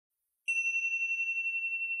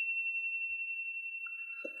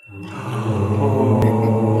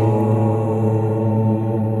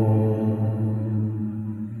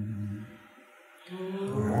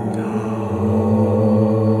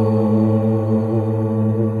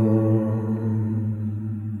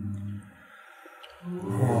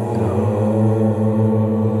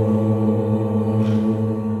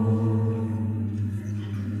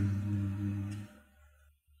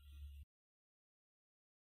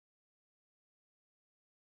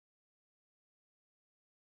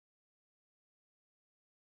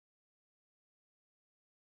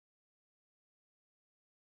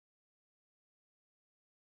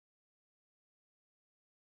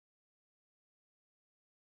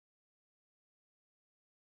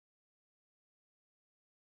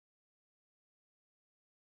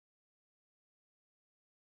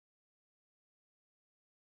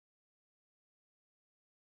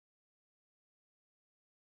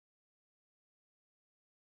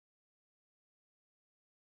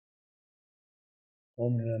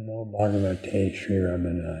Om Namo Bhagavate Sri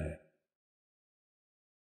Ramanaya.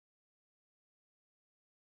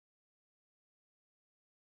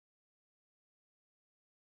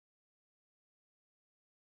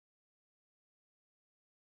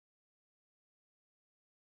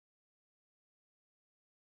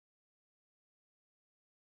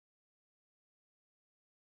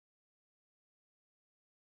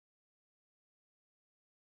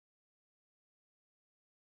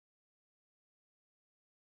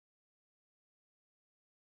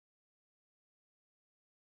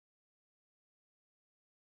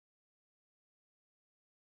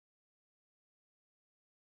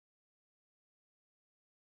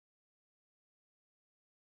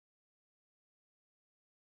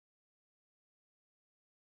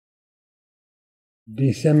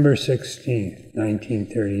 December 16th,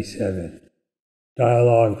 1937.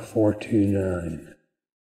 Dialogue 429.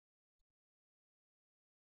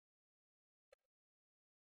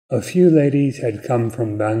 A few ladies had come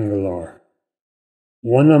from Bangalore.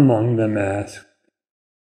 One among them asked,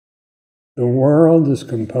 "The world is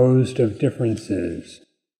composed of differences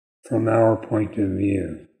from our point of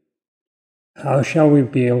view. How shall we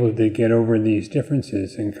be able to get over these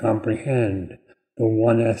differences and comprehend the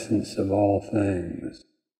one essence of all things?"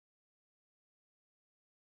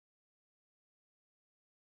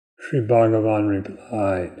 Sri Bhagavan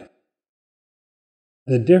replied,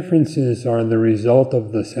 "The differences are the result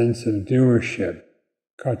of the sense of doership,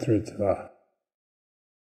 kartritva.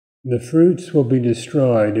 The fruits will be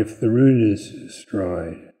destroyed if the root is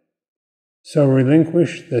destroyed. So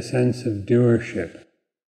relinquish the sense of doership.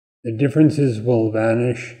 The differences will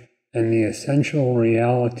vanish and the essential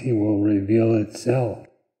reality will reveal itself.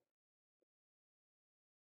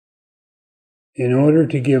 In order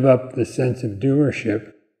to give up the sense of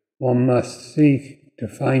doership, one must seek to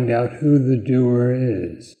find out who the doer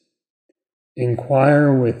is.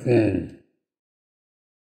 Inquire within.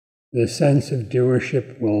 The sense of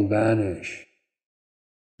doership will vanish.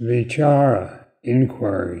 Vichara,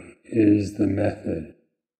 inquiry, is the method."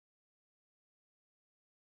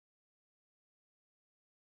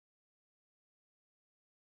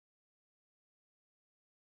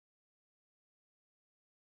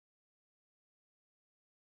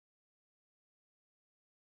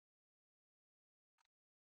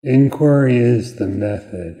 Inquiry is the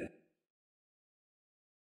method.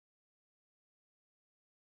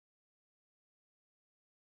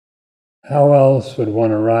 How else would one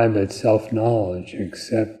arrive at self-knowledge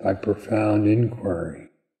except by profound inquiry?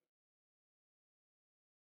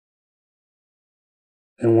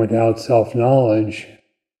 And without self-knowledge,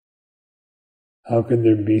 how could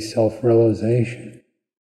there be self-realization?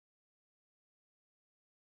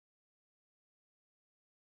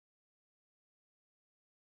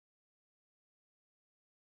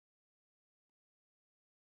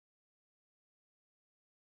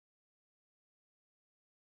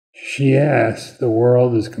 She asks, "The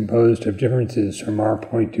world is composed of differences from our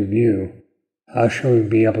point of view. How shall we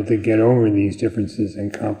be able to get over these differences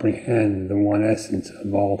and comprehend the one essence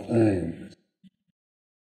of all things?"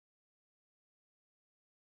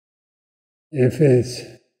 If it's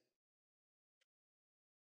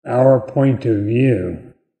our point of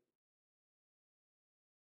view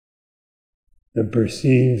that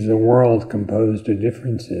perceives the world composed of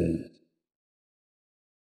differences,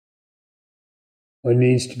 what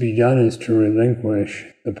needs to be done is to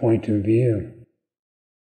relinquish the point of view.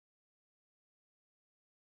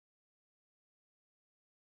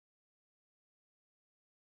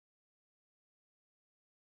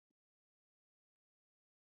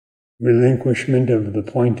 Relinquishment of the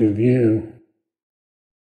point of view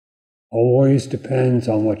always depends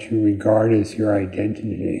on what you regard as your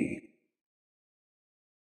identity.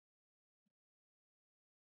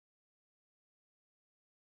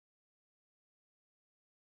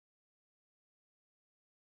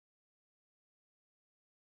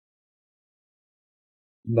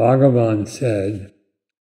 Bhagavan said,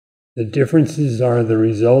 the differences are the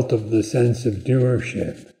result of the sense of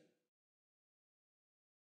doership.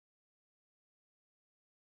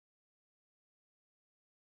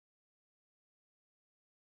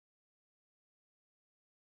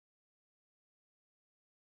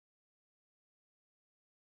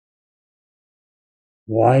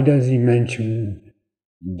 Why does he mention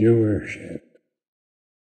doership?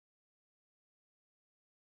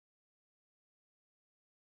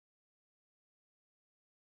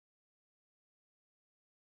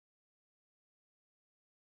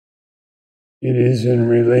 It is in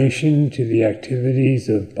relation to the activities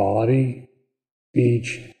of body,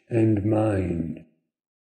 speech, and mind.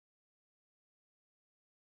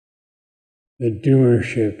 The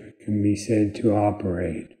doership can be said to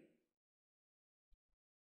operate.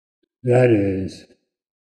 That is,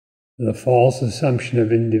 the false assumption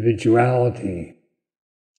of individuality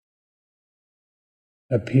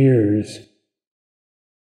appears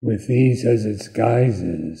with these as its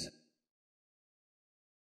guises,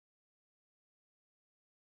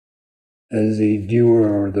 as the doer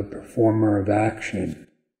or the performer of action,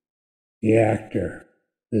 the actor,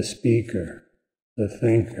 the speaker, the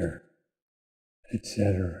thinker,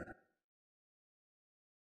 etc.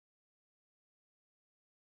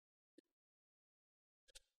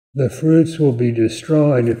 The fruits will be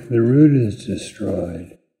destroyed if the root is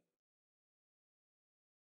destroyed.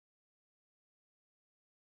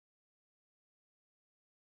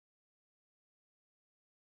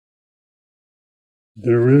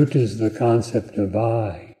 The root is the concept of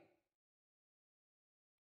I.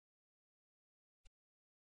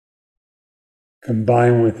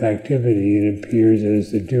 Combined with activity, it appears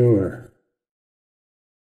as the doer,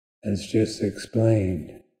 as just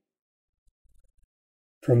explained.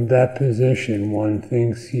 From that position, one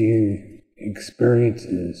thinks he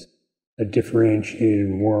experiences a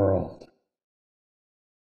differentiated world.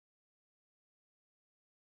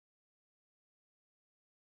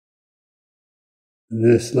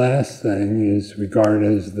 This last thing is regarded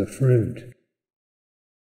as the fruit.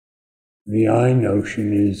 The I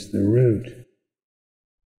notion is the root.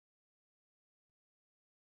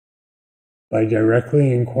 By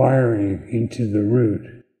directly inquiring into the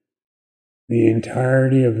root, the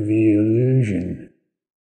entirety of the illusion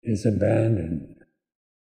is abandoned.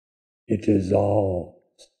 It dissolves.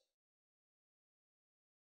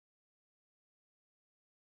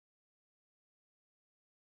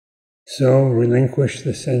 So relinquish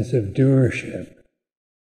the sense of doership.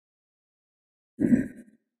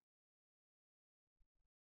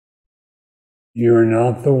 You are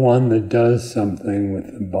not the one that does something with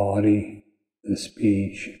the body, the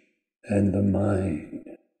speech, and the mind.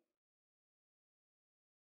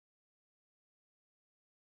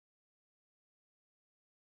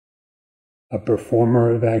 A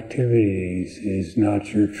performer of activities is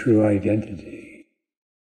not your true identity.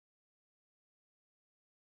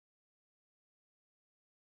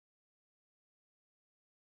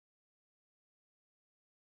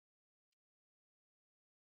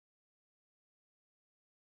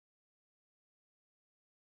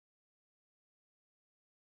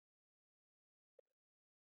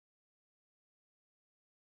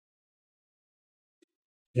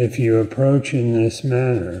 If you approach in this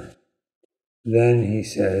manner, then, he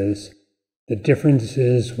says, the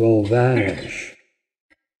differences will vanish.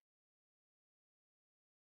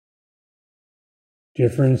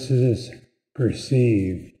 Differences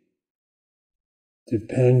perceived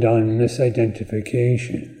depend on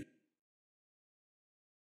misidentification.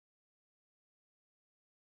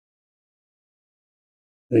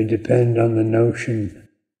 They depend on the notion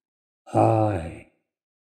I.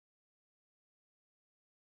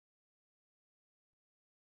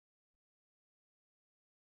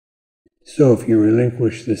 So if you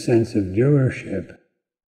relinquish the sense of doership,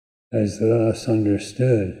 as thus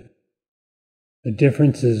understood, the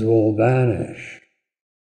differences will vanish.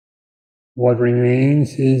 What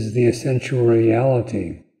remains is the essential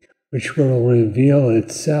reality, which will reveal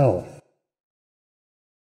itself.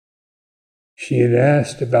 She had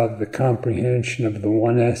asked about the comprehension of the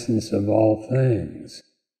one essence of all things.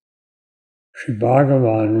 Sri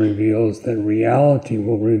Bhagavan reveals that reality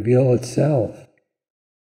will reveal itself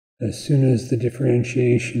as soon as the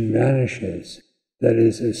differentiation vanishes, that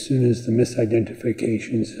is, as soon as the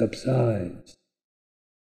misidentification subsides.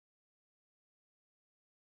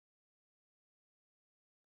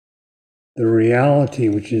 The reality,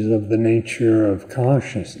 which is of the nature of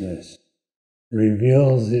consciousness,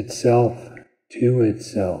 reveals itself to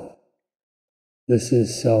itself. This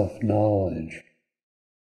is self-knowledge.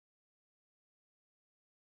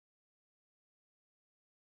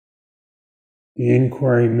 The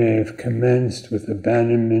inquiry may have commenced with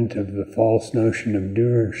abandonment of the false notion of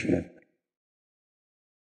doership,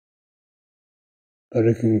 but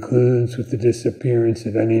it concludes with the disappearance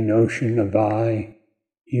of any notion of I,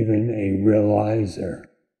 even a realizer,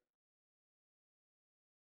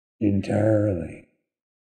 entirely.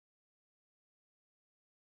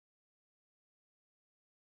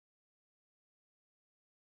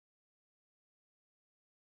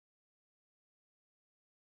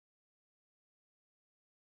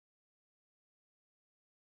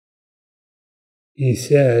 He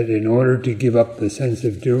said, in order to give up the sense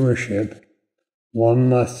of doership, one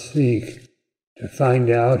must seek to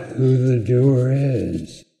find out who the doer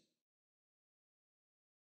is.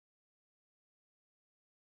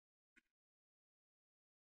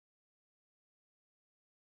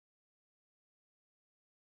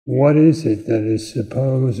 What is it that is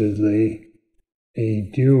supposedly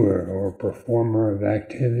a doer or performer of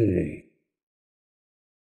activity?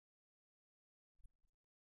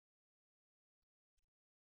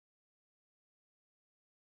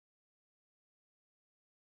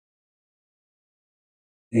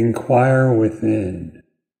 Inquire within.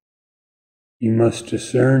 You must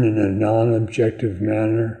discern in a non-objective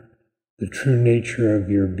manner the true nature of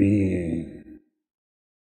your being.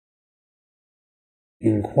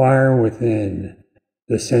 Inquire within,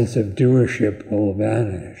 the sense of doership will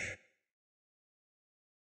vanish.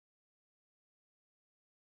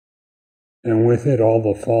 And with it all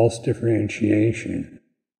the false differentiation.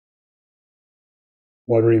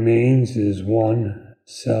 What remains is one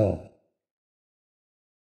self,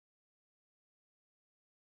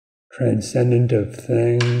 transcendent of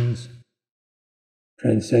things,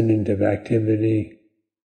 transcendent of activity,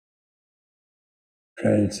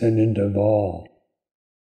 transcendent of all.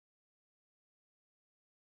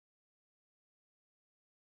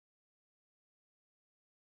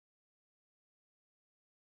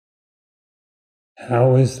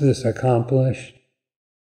 How is this accomplished?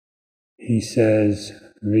 He says,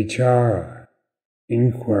 vicara,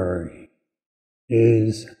 inquiry,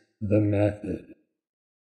 is the method.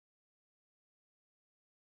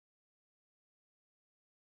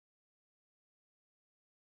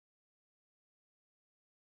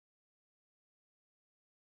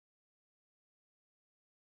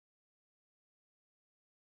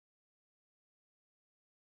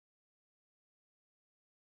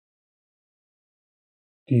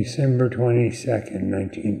 December 22nd,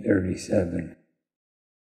 1937.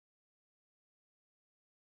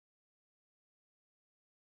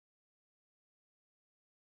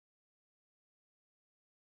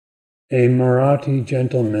 A Marathi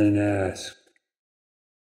gentleman asked,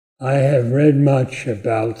 I have read much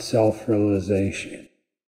about self-realization.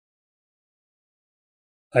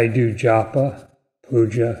 I do japa,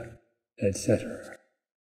 puja, etc.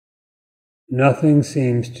 Nothing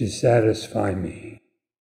seems to satisfy me.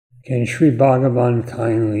 Can Sri Bhagavan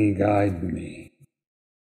kindly guide me?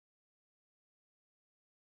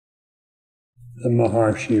 The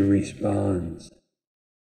Marharshi responds,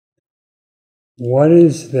 what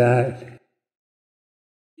is that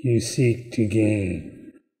you seek to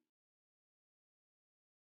gain?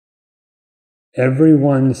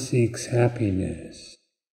 Everyone seeks happiness.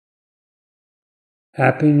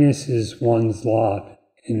 Happiness is one's lot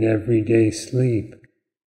in everyday sleep.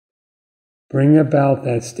 Bring about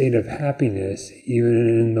that state of happiness even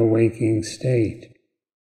in the waking state.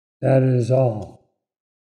 That is all.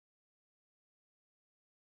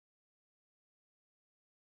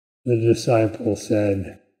 The disciple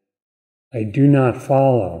said, I do not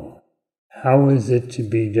follow. How is it to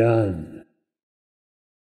be done?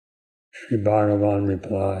 Sri Bhagavan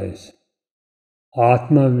replies,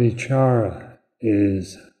 Atma-vicara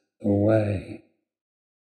is the way.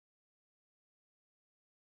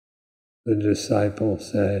 The disciple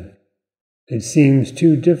said, it seems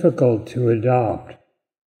too difficult to adopt,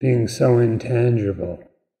 being so intangible.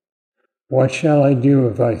 What shall I do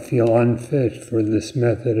if I feel unfit for this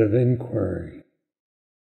method of inquiry?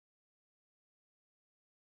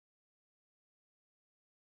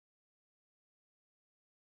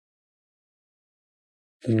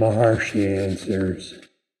 The Marharshi answers,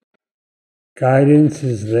 guidance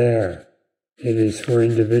is there. It is for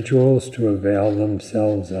individuals to avail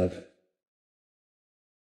themselves of it.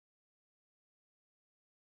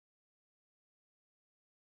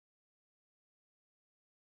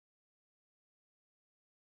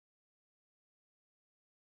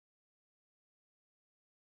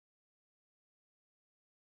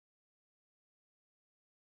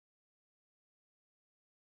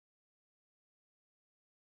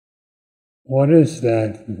 What is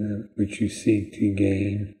that which you seek to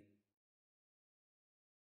gain?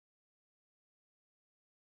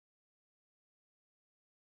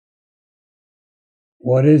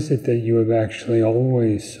 What is it that you have actually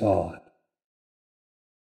always sought?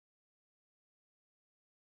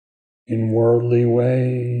 In worldly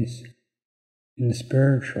ways, in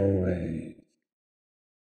spiritual ways.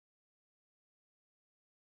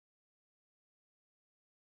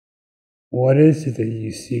 What is it that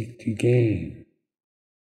you seek to gain?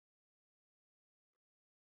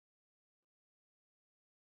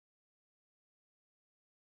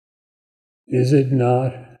 Is it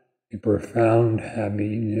not a profound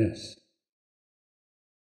happiness,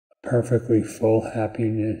 a perfectly full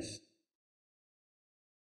happiness,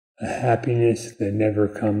 a happiness that never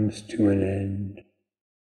comes to an end?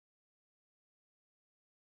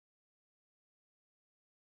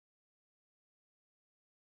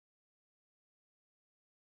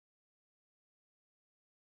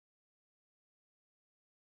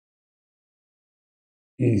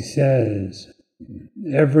 He says,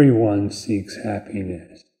 everyone seeks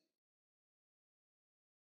happiness.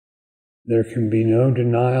 There can be no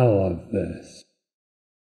denial of this.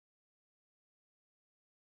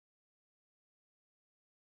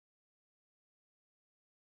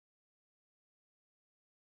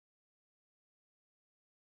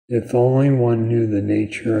 If only one knew the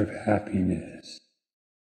nature of happiness.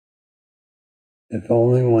 If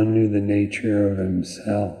only one knew the nature of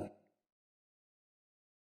himself.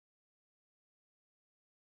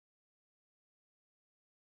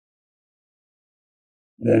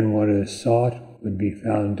 Then what is sought would be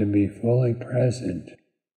found to be fully present,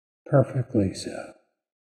 perfectly so.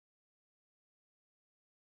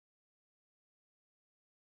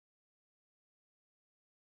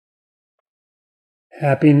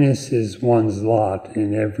 Happiness is one's lot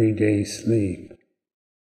in everyday sleep.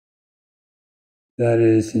 That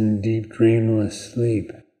is, in deep dreamless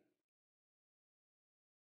sleep.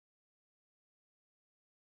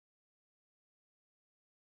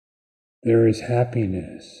 There is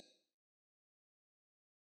happiness,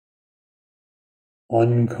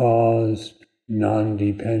 uncaused,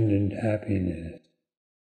 non-dependent happiness.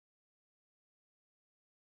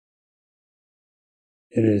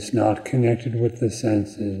 It is not connected with the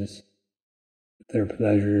senses, with their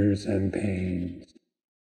pleasures and pains.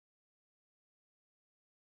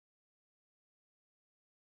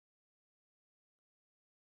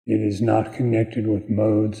 It is not connected with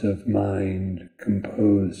modes of mind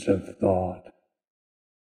composed of thought.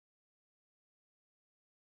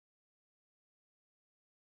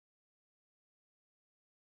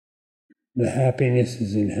 The happiness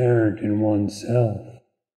is inherent in oneself.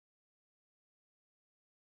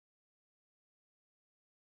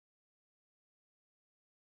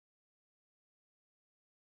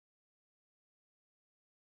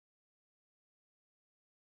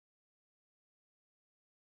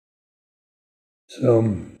 So,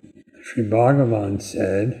 Sri Bhagavan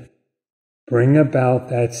said, bring about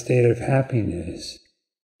that state of happiness,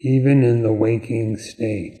 even in the waking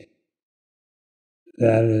state.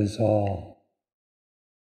 That is all.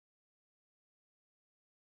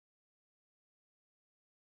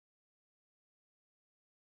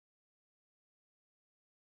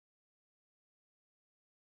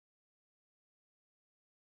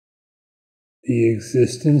 The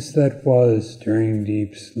existence that was during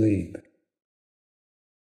deep sleep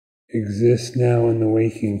exists now in the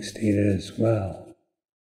waking state as well.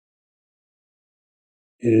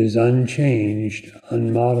 It is unchanged,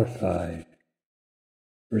 unmodified,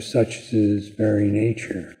 for such is its very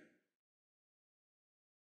nature.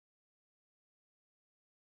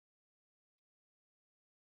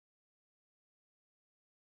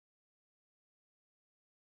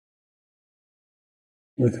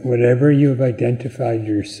 With whatever you have identified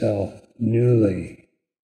yourself newly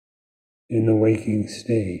in the waking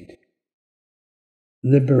state,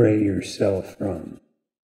 liberate yourself from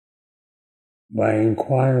by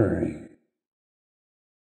inquiring.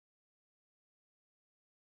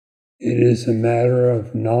 It is a matter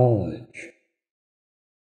of knowledge,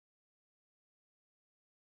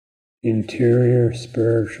 interior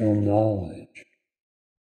spiritual knowledge.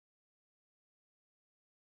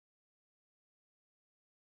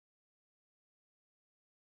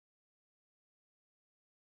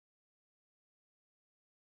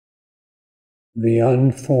 The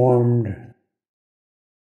unformed,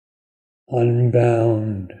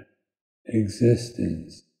 unbound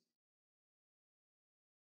existence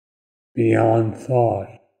beyond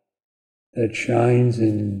thought that shines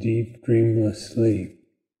in deep dreamless sleep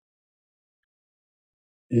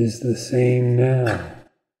is the same now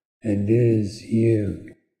and is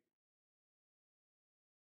you.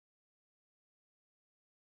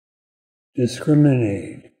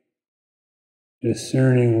 Discriminate,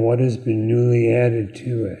 discerning what has been newly added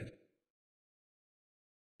to it.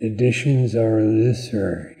 Additions are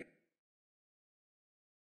illusory.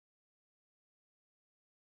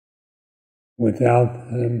 Without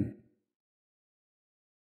them,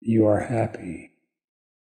 you are happy.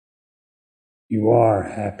 You are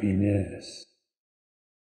happiness.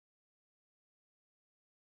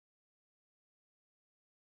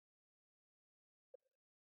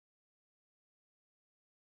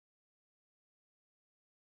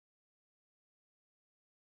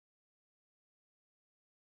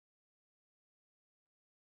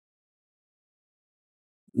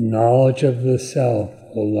 Knowledge of the self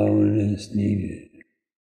alone is needed.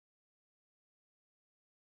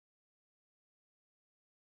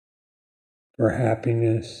 For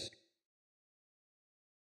happiness,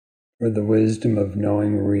 for the wisdom of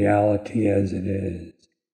knowing reality as it is.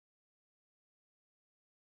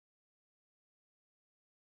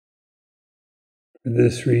 For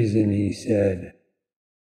this reason, he said,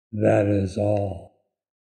 that is all.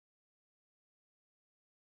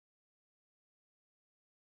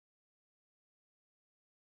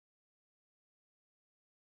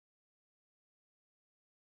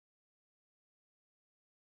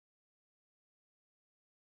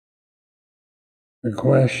 The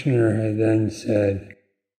questioner had then said,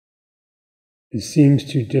 it seems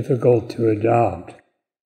too difficult to adopt,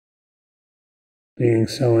 being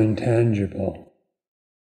so intangible.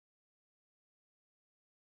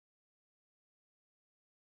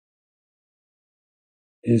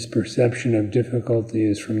 His perception of difficulty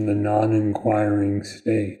is from the non-inquiring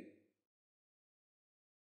state.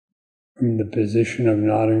 From the position of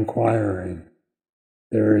not inquiring,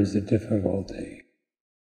 there is a difficulty.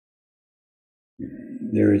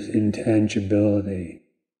 There is intangibility.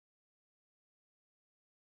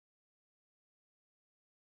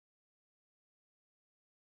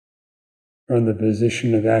 From the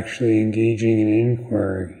position of actually engaging in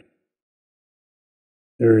inquiry,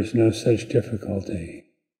 there is no such difficulty.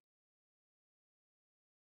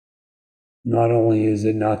 Not only is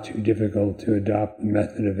it not too difficult to adopt the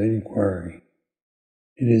method of inquiry,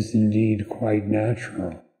 it is indeed quite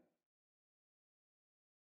natural.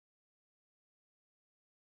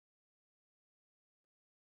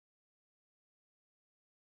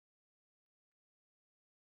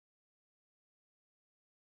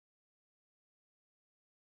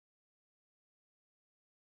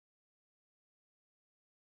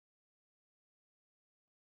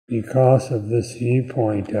 Because of this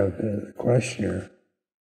viewpoint of the questioner,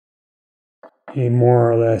 he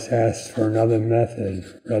more or less asks for another method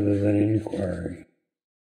rather than inquiry.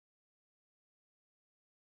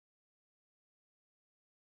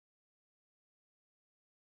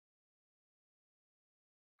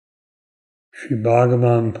 Sri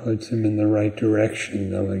Bhagavan puts him in the right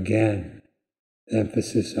direction, though again,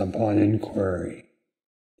 emphasis upon inquiry,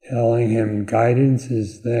 telling him guidance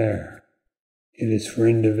is there. It is for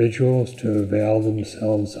individuals to avail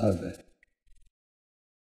themselves of it.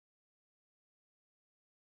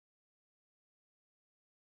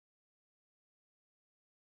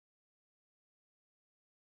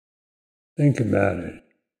 Think about it.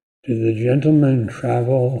 Did the gentleman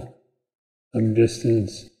travel some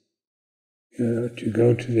distance to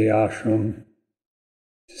go to the ashram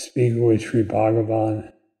to speak with Sri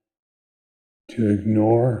Bhagavan, to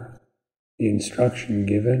ignore the instruction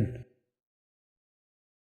given?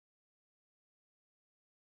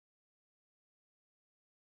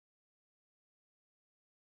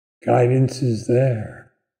 Guidance is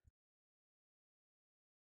there.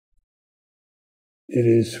 It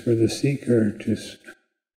is for the seeker to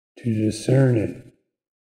discern it,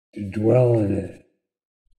 to dwell in it,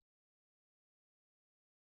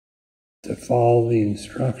 to follow the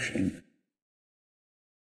instruction.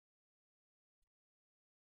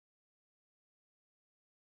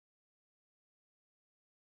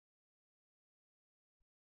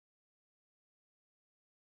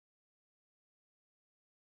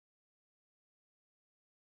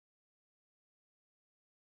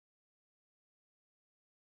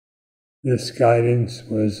 This guidance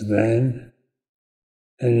was then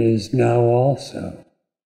and is now also.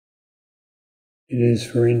 It is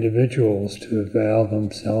for individuals to avail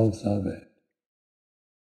themselves of it.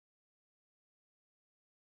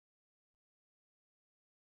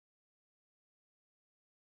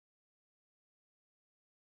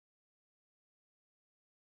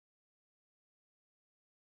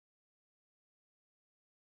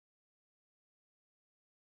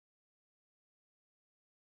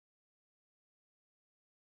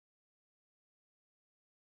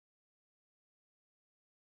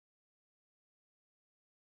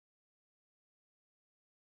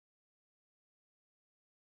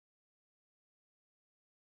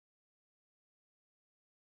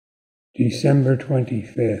 December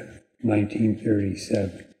 25th,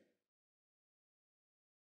 1937.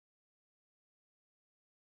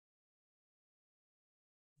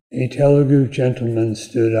 A Telugu gentleman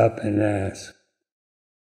stood up and asked,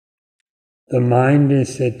 "The mind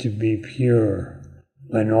is said to be pure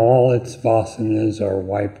when all its vasanas are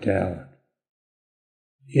wiped out.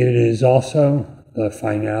 It is also the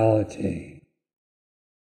finality.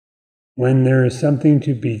 When there is something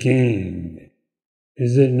to be gained,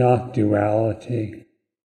 is it not duality?"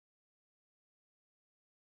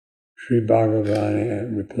 Sri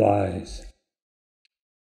Bhagavan replies,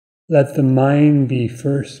 "Let the mind be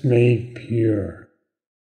first made pure.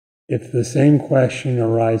 If the same question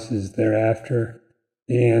arises thereafter,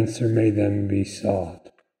 the answer may then be sought."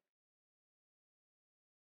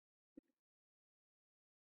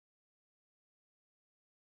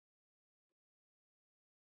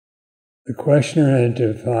 The questioner had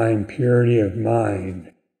defined purity of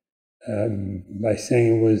mind by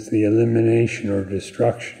saying it was the elimination or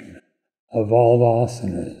destruction of all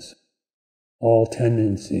vasanas, all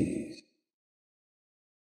tendencies.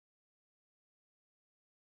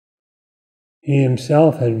 He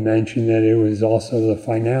himself had mentioned that it was also the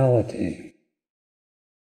finality.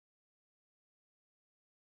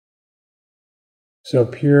 So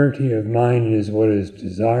purity of mind is what is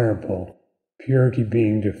desirable, purity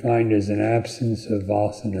being defined as an absence of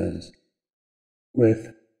vasanas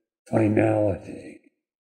with finality.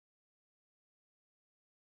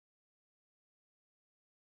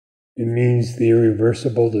 It means the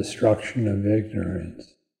irreversible destruction of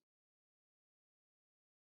ignorance.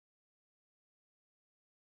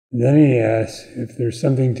 Then he asks, if there's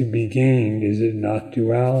something to be gained, is it not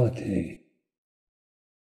duality?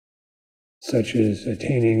 Such as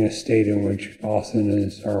attaining a state in which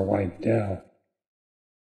vasanas are wiped out.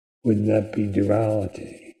 Wouldn't that be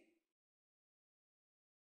duality?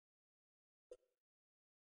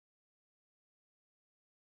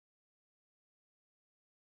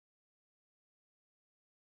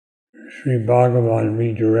 Sri Bhagavan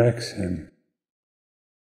redirects him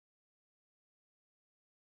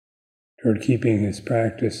toward keeping his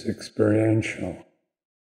practice experiential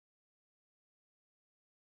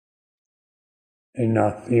and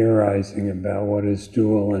not theorizing about what is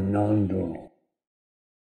dual and non-dual,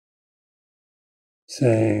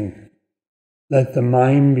 saying, "Let the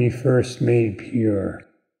mind be first made pure.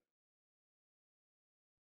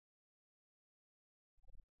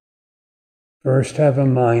 First have a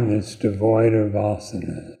mind that's devoid of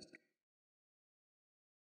vasanas,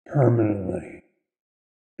 permanently,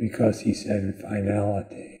 because he said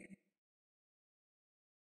finality.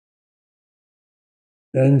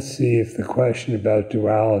 Then see if the question about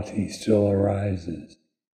duality still arises.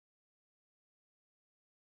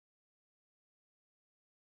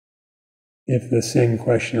 If the same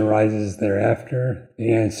question arises thereafter,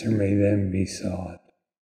 the answer may then be sought."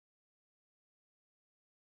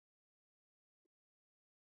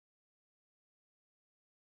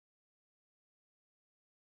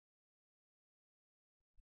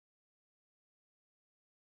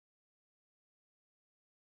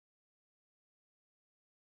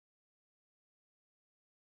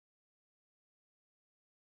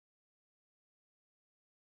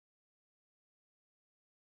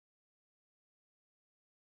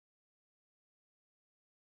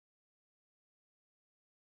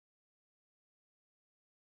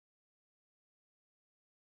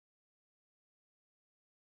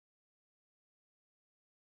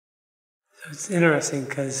 So it's interesting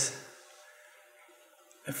because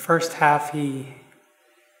the first half he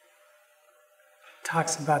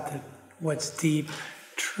talks about what's deep,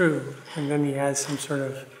 true, and then he has some sort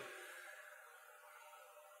of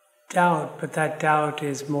doubt, but that doubt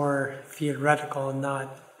is more theoretical and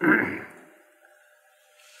not.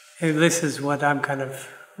 And this is what I'm kind of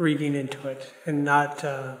reading into it, and not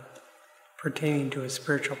pertaining to a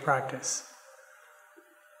spiritual practice.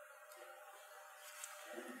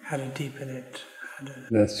 How to deepen it.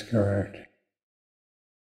 That's correct.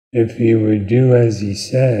 If you would do as he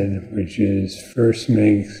said, which is first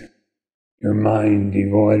make your mind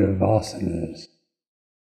devoid of vasanas,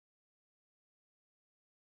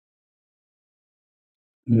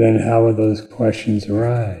 then how would those questions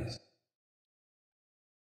arise?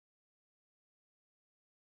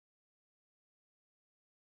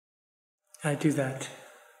 I do that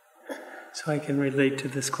so I can relate to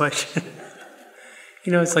this question.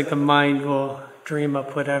 You know, it's like the mind will dream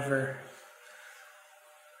up whatever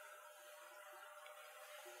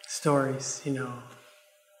stories,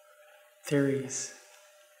 theories.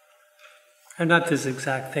 And not this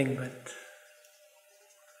exact thing, but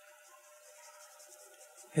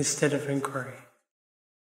instead of inquiry.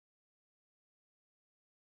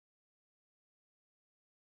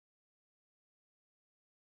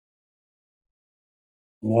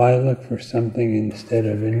 Why look for something instead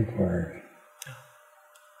of inquiry?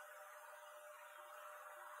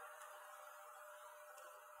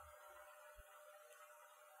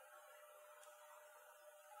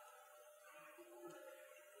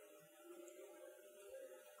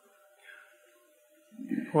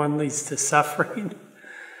 One leads to suffering.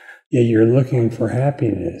 Yeah, you're looking for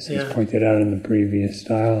happiness, Yeah. as pointed out in the previous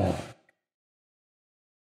dialogue.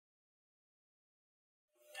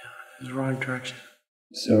 It's the wrong direction.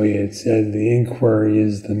 So he had said the inquiry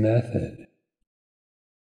is the method.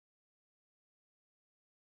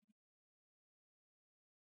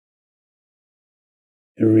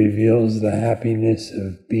 It reveals the happiness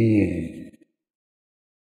of being.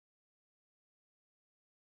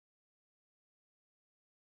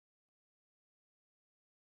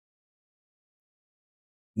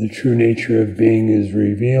 The true nature of being is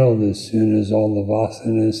revealed as soon as all the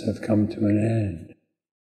vasanas have come to an end.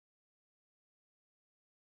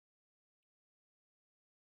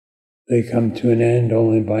 They come to an end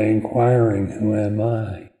only by inquiring, who am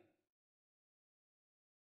I?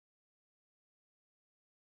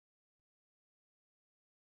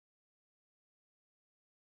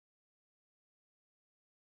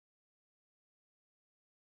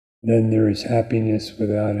 Then there is happiness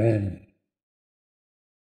without end,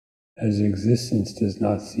 as existence does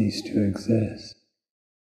not cease to exist.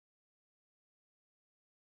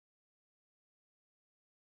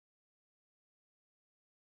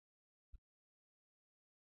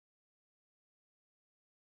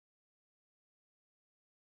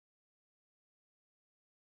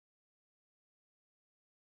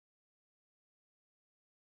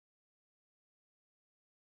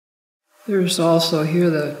 There's also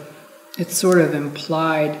here it's sort of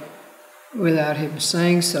implied without him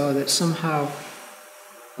saying so that somehow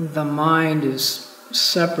the mind is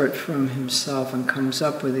separate from himself and comes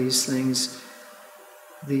up with these things,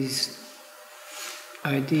 these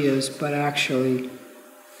ideas, but actually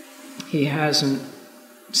he hasn't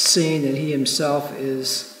seen that he himself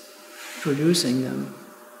is producing them.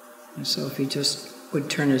 And so if he just would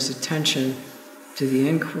turn his attention to the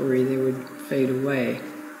inquiry, they would fade away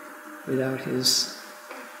without his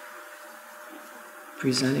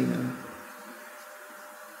presenting them.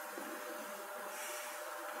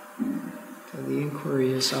 So the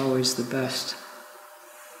inquiry is always the best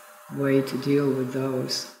way to deal with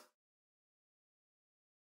those.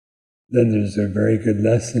 Then there's a very good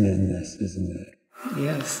lesson in this, isn't it?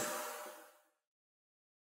 Yes.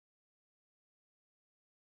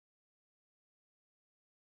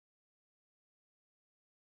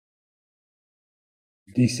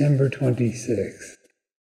 December 26th,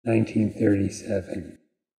 1937.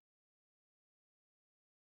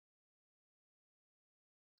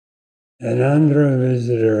 An Andhra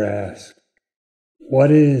visitor asked,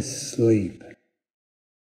 "What is sleep?"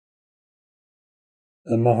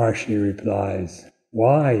 The Marharshi replies,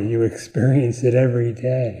 "Why? You experience it every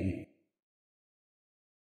day."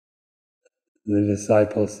 The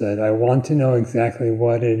disciple said, "I want to know exactly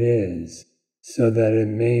what it is, so that it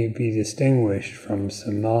may be distinguished from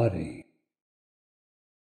samadhi."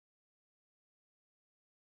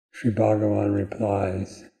 Sri Bhagavan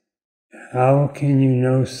replies, "How can you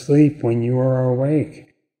know sleep when you are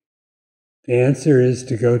awake? The answer is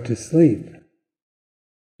to go to sleep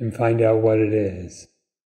and find out what it is."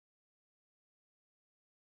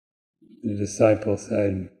 The disciple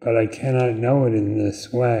said, "But I cannot know it in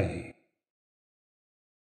this way."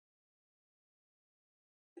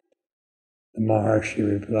 The Marharshi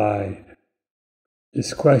replied,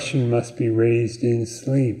 "This question must be raised in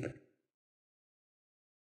sleep."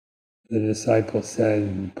 The disciple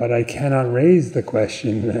said, "But I cannot raise the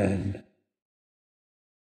question then."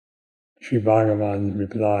 Sri Bhagavan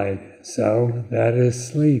replied, "So that is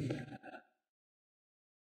sleep."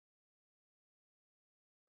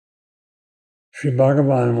 Sri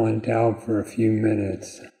Bhagavan went out for a few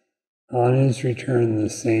minutes. On his return, the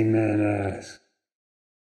same man asked,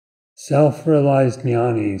 "Self-realized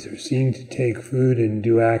jnanis are seen to take food and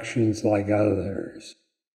do actions like others.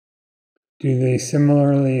 Do they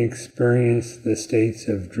similarly experience the states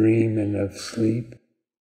of dream and of sleep?"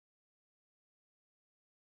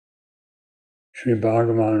 Sri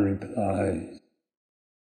Bhagavan replies,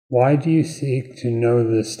 "Why do you seek to know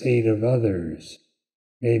the state of others,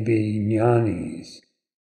 maybe jnanis?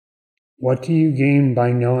 What do you gain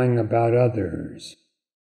by knowing about others?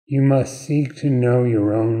 You must seek to know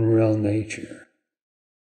your own real nature.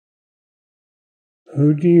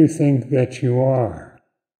 Who do you think that you are?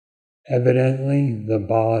 Evidently, the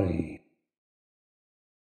body."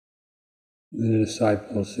 The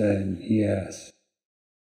disciple said, "Yes."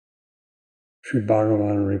 Sri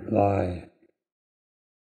Bhagavan replied,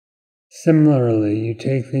 Similarly, you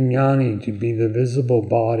take the jnani to be the visible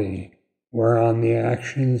body whereon the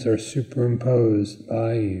actions are superimposed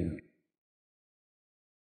by you.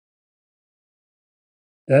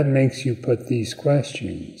 That makes you put these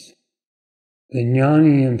questions. The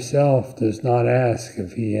jnani himself does not ask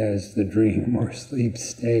if he has the dream or sleep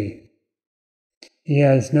state. He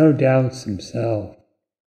has no doubts himself.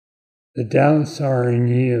 The doubts are in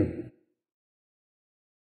you.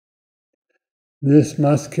 This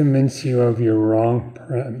must convince you of your wrong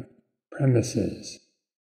premises.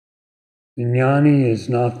 The jnani is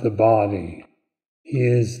not the body. He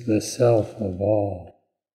is the self of all.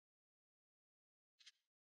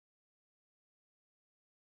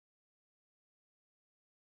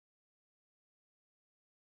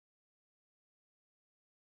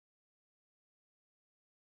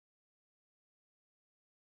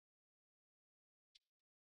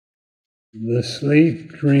 The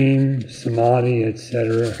sleep, dream, samadhi,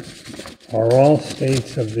 etc. are all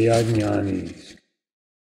states of the ajnanis.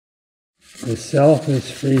 The self is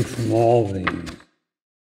free from all these.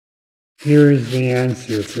 Here is the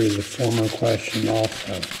answer for the former question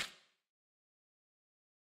also.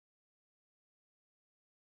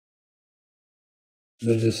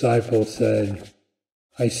 The disciple said,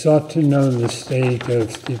 I sought to know the state of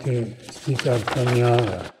sthita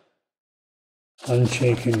prajnana,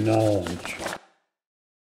 unshaken knowledge.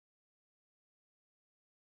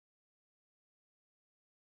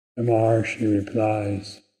 The Marharshi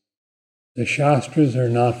replies, the Shastras are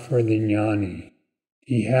not for the jnani.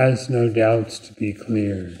 He has no doubts to be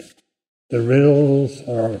cleared. The riddles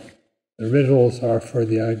are for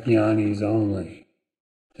the ajnanis only.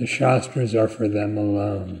 The Shastras are for them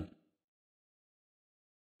alone.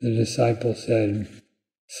 The disciple said,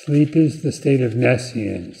 sleep is the state of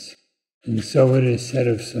nescience, and so it is said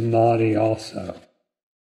of samadhi also.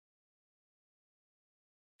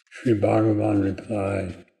 Sri Bhagavan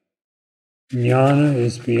replied, jnana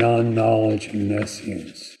is beyond knowledge and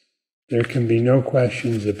nescience. There can be no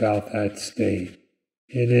questions about that state.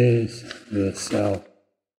 It is the self.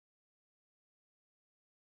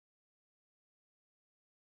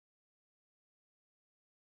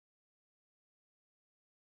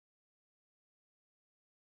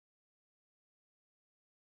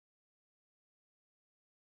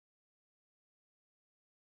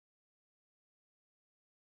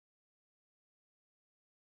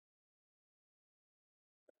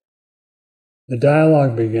 The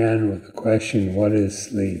dialogue began with the question, what is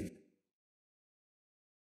sleep?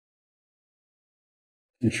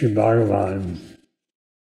 And Sri Bhagavan,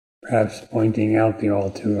 perhaps pointing out the all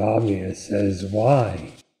too obvious, says,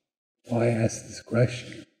 why? Why ask this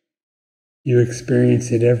question? You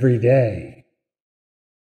experience it every day.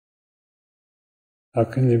 How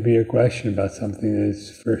can there be a question about something that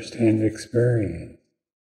is first-hand experience?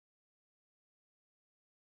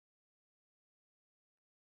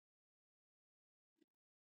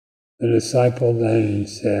 The disciple then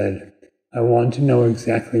said, I want to know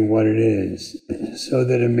exactly what it is, so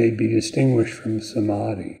that it may be distinguished from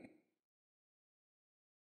samadhi.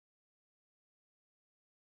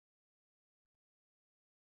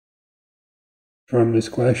 From this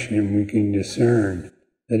question, we can discern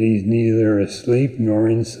that he's neither asleep nor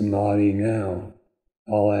in samadhi now,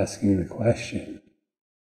 while asking the question.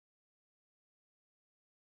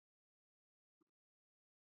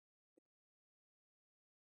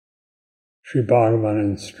 Sri Bhagavan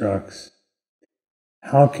instructs,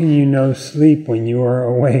 how can you know sleep when you are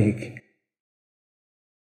awake?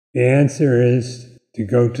 The answer is to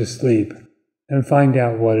go to sleep and find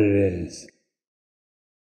out what it is.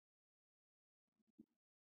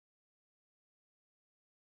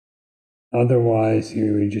 Otherwise,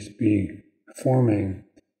 you would just be forming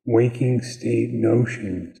waking state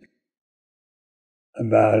notions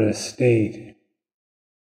about a state,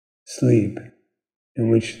 sleep, in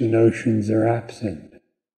which the notions are absent.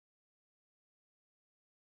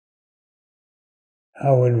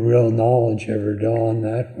 How would real knowledge ever dawn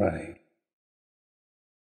that way?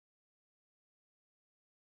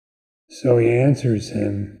 So he answers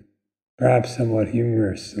him, perhaps somewhat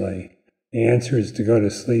humorously. The answer is to go to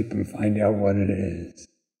sleep and find out what it is.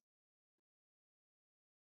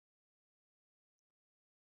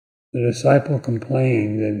 The disciple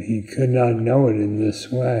complained that he could not know it in this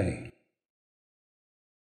way.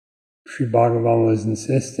 Sri Bhagavan was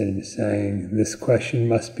insistent, saying, this question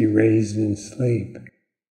must be raised in sleep.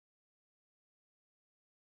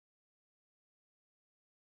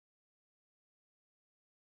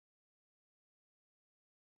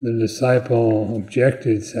 The disciple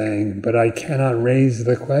objected, saying, but I cannot raise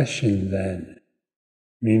the question then.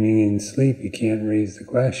 Meaning in sleep you can't raise the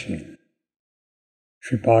question.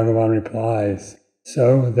 Sri Bhagavan replies,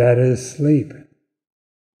 so that is sleep.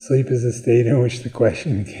 Sleep is a state in which the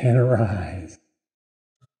question can arise.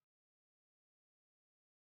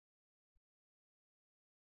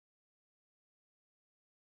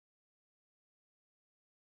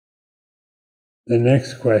 The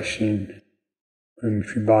next question, when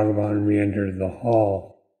Sri Bhagavan re-entered the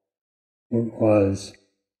hall, was,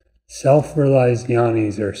 self-realized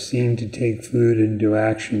jnanis are seen to take food and do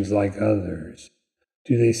actions like others.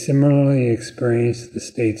 Do they similarly experience the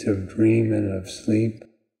states of dream and of sleep?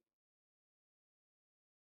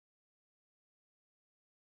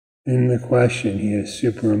 In the question, he has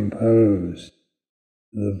superimposed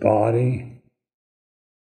the body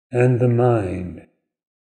and the mind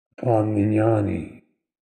upon the jnani,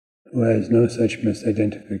 who has no such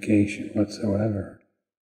misidentification whatsoever.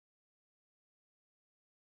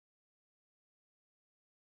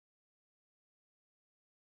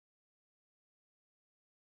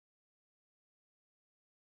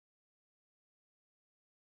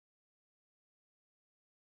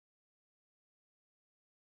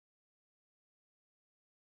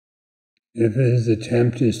 If his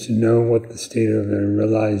attempt is to know what the state of a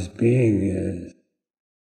realized being is,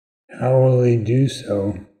 how will he do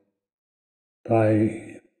so?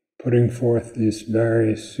 By putting forth these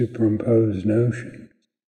various superimposed notions.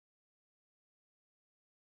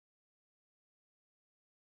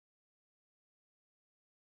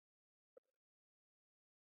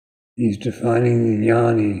 He's defining the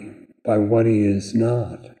jnani by what he is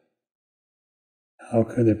not. How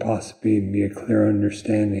could there possibly be a clear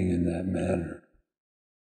understanding in that manner?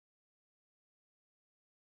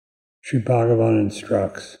 Sri Bhagavan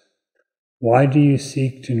instructs, why do you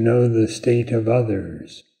seek to know the state of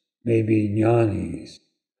others, maybe jnanis?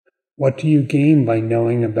 What do you gain by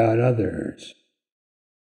knowing about others?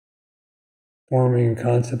 Forming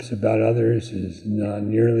concepts about others is not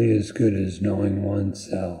nearly as good as knowing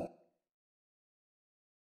oneself.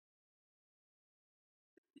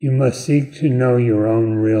 You must seek to know your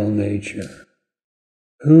own real nature.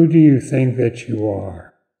 Who do you think that you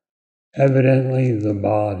are? Evidently the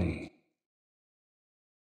body.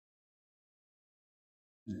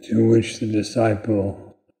 To which the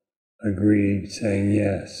disciple agreed, saying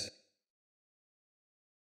yes.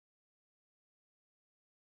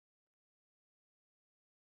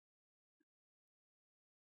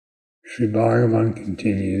 Sri Bhagavan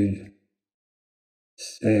continued,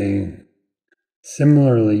 saying,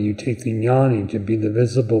 similarly, you take the jnani to be the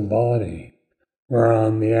visible body,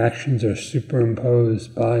 whereon the actions are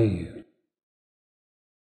superimposed by you.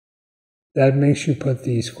 That makes you put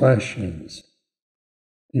these questions.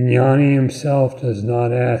 The jnani himself does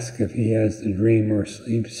not ask if he has the dream or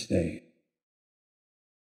sleep state.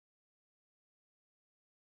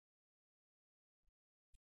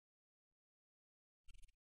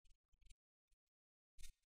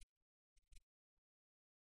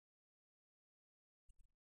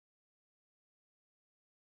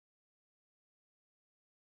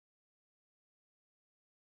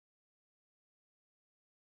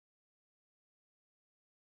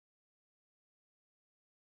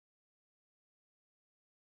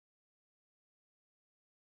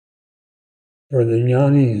 For the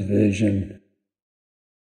jnani's vision,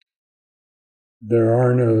 there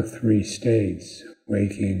are no three states,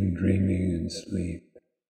 waking, dreaming, and sleep.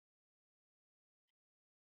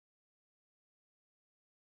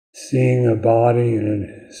 Seeing a body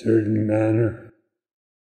in a certain manner,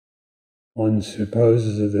 one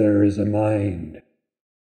supposes that there is a mind.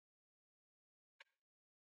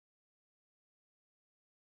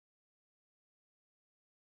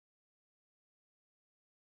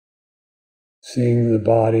 Seeing the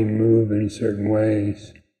body move in certain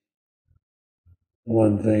ways,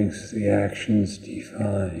 one thinks the actions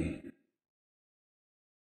define.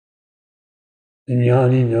 The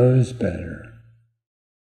jnani knows better,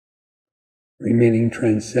 remaining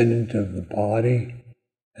transcendent of the body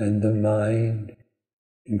and the mind,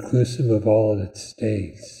 inclusive of all its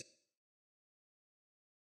states.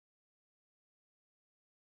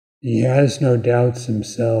 He has no doubts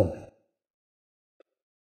himself,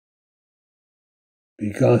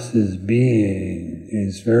 because his being,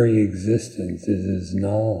 his very existence, is his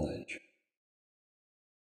knowledge.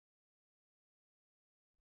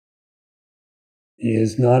 He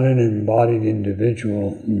is not an embodied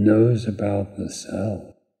individual who knows about the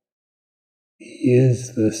self. He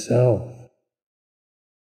is the self.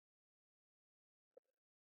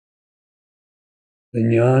 The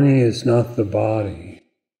jnani is not the body.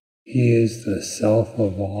 He is the self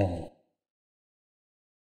of all.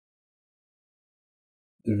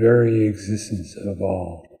 The very existence of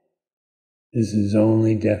all is his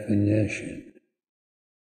only definition.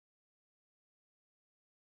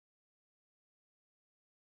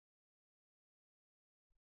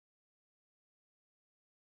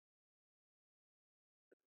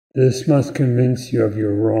 This must convince you of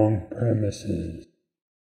your wrong premises.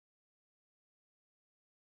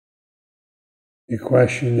 The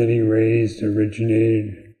question that he raised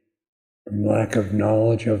originated from lack of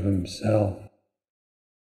knowledge of himself.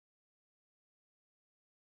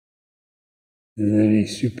 And then he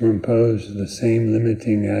superimposed the same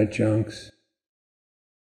limiting adjuncts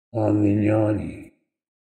on the Jnani,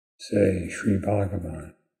 say Sri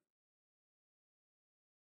Bhagavan.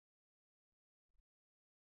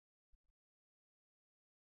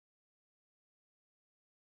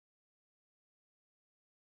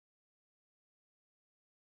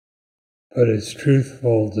 But it's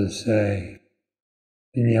truthful to say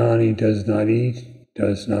the Jnani does not eat,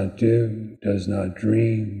 does not do, does not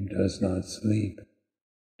dream, does not sleep,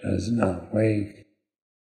 does not wake.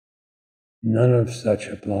 None of such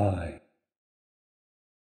apply.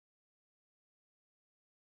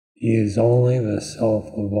 He is only the self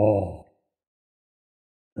of all,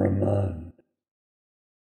 Brahman.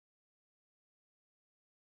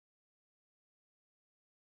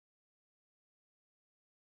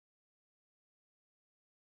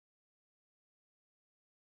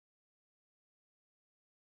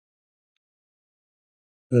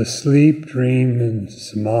 The sleep, dream, and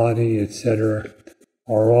samadhi, etc.,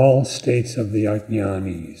 are all states of the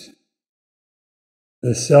ajnanis.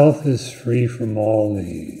 The self is free from all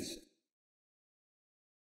these.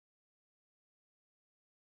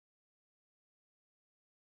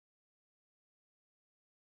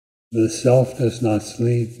 The self does not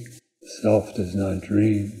sleep, the self does not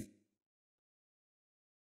dream.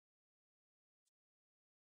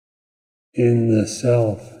 In the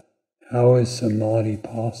self, how is samadhi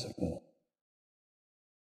possible?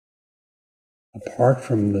 Apart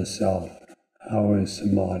from the self, how is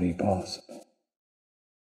samadhi possible?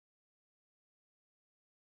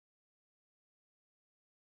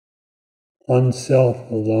 One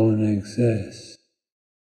self alone exists,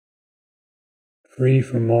 free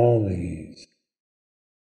from all these.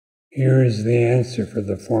 Here is the answer for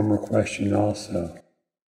the former question also,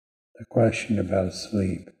 the question about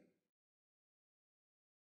sleep.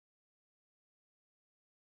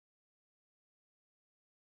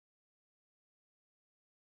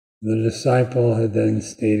 The disciple had then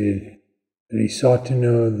stated that he sought to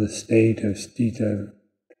know the state of stita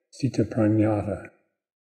prajnata,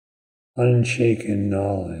 unshaken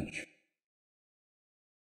knowledge,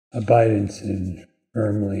 abidance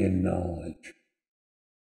firmly in knowledge.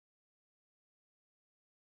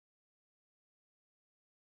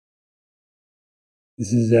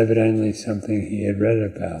 This is evidently something he had read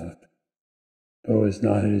about, but was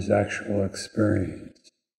not his actual experience.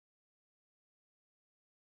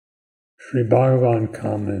 Sri Bhagavan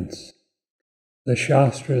comments, the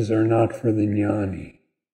Shastras are not for the Jnani.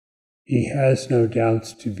 He has no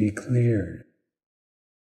doubts to be cleared.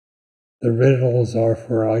 The riddles are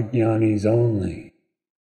for Ajnanis only.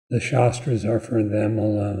 The Shastras are for them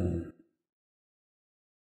alone.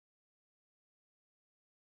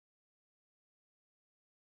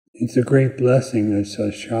 It's a great blessing that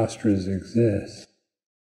such Shastras exist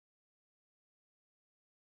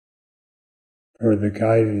for the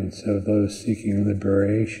guidance of those seeking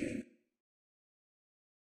liberation.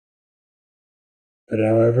 But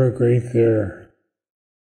however great their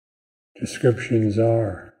descriptions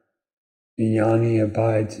are, the Jnani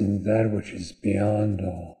abides in that which is beyond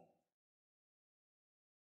all.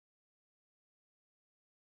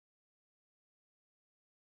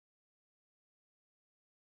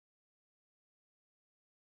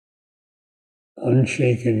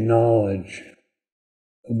 Unshaken knowledge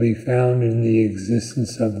will be found in the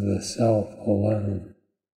existence of the self alone.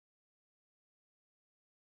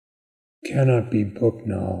 It cannot be book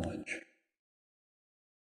knowledge.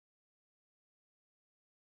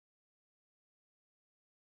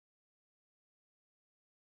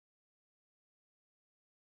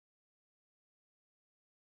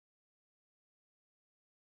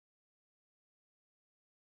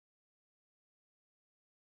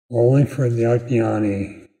 Only for the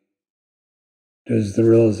Ajnani does the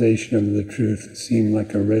realization of the truth seem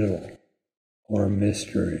like a riddle or a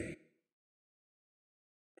mystery.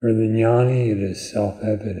 For the Jnani it is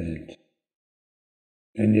self-evident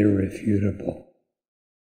and irrefutable.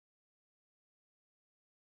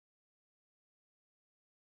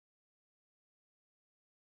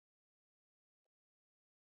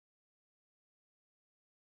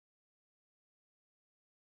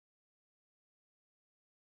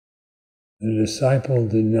 The disciple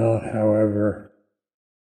did not, however,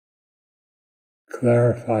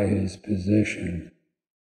 clarify his position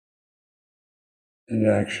and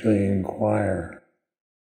actually inquire.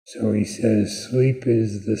 So he says, sleep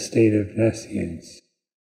is the state of nescience,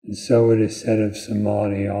 and so it is said of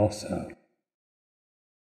samadhi also.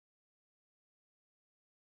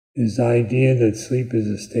 His idea that sleep is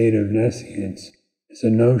a state of nescience is a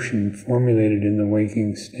notion formulated in the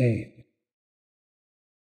waking state.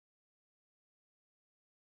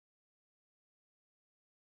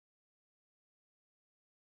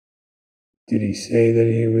 Did he say that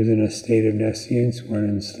he was in a state of nescience when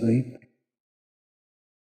in sleep?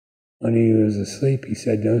 When he was asleep, he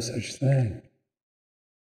said no such thing.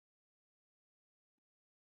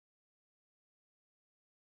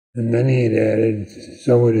 And then he had added,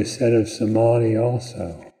 so it is said of samadhi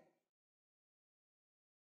also.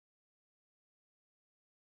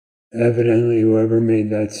 Evidently, whoever made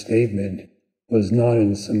that statement was not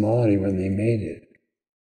in samadhi when they made it.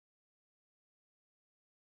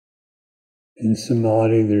 In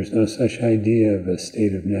samadhi, there's no such idea of a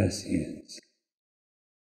state of nescience.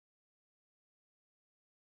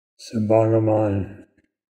 So Bhagavan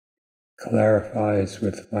clarifies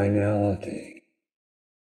with finality.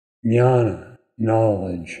 Jnana,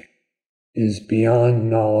 knowledge, is beyond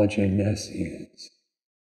knowledge and nescience.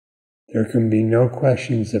 There can be no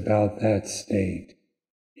questions about that state.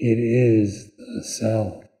 It is the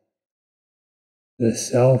self. The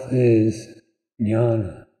self is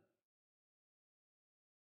jnana.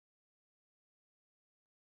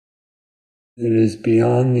 It is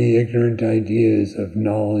beyond the ignorant ideas of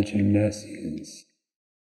knowledge and nescience.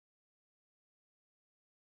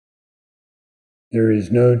 There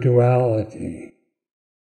is no duality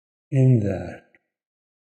in that.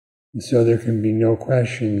 And so there can be no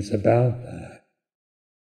questions about that.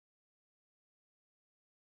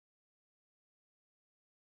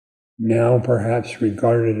 Now perhaps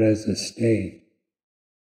regarded as a state.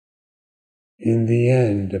 In the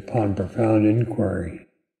end, upon profound inquiry,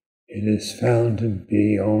 it is found to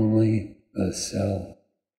be only the self.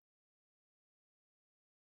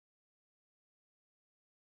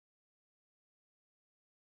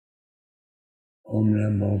 Om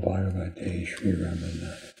Namo Bhagavate Sri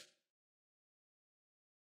Ramana.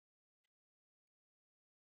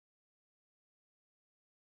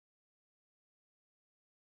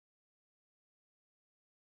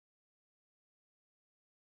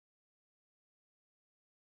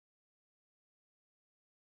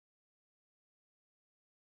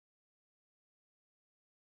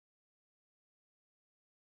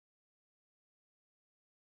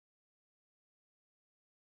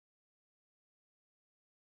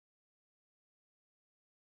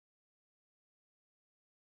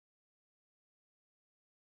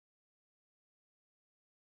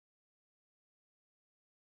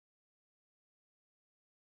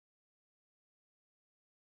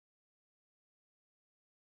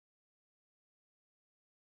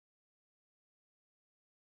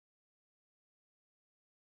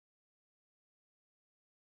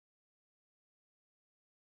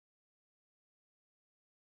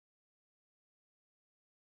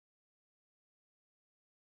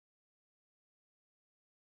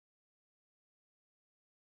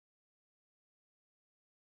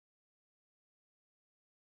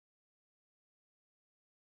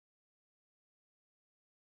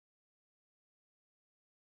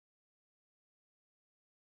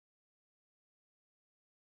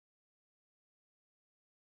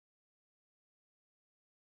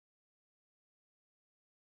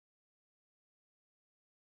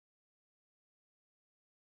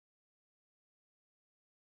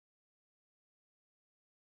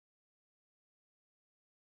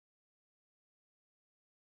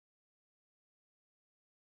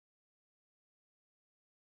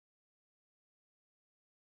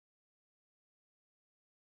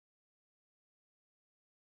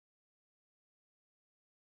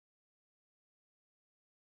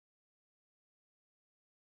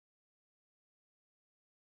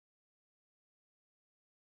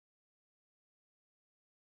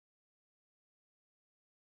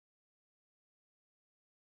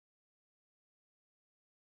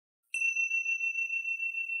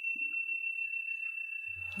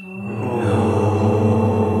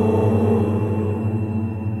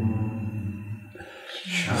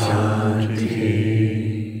 Shanti.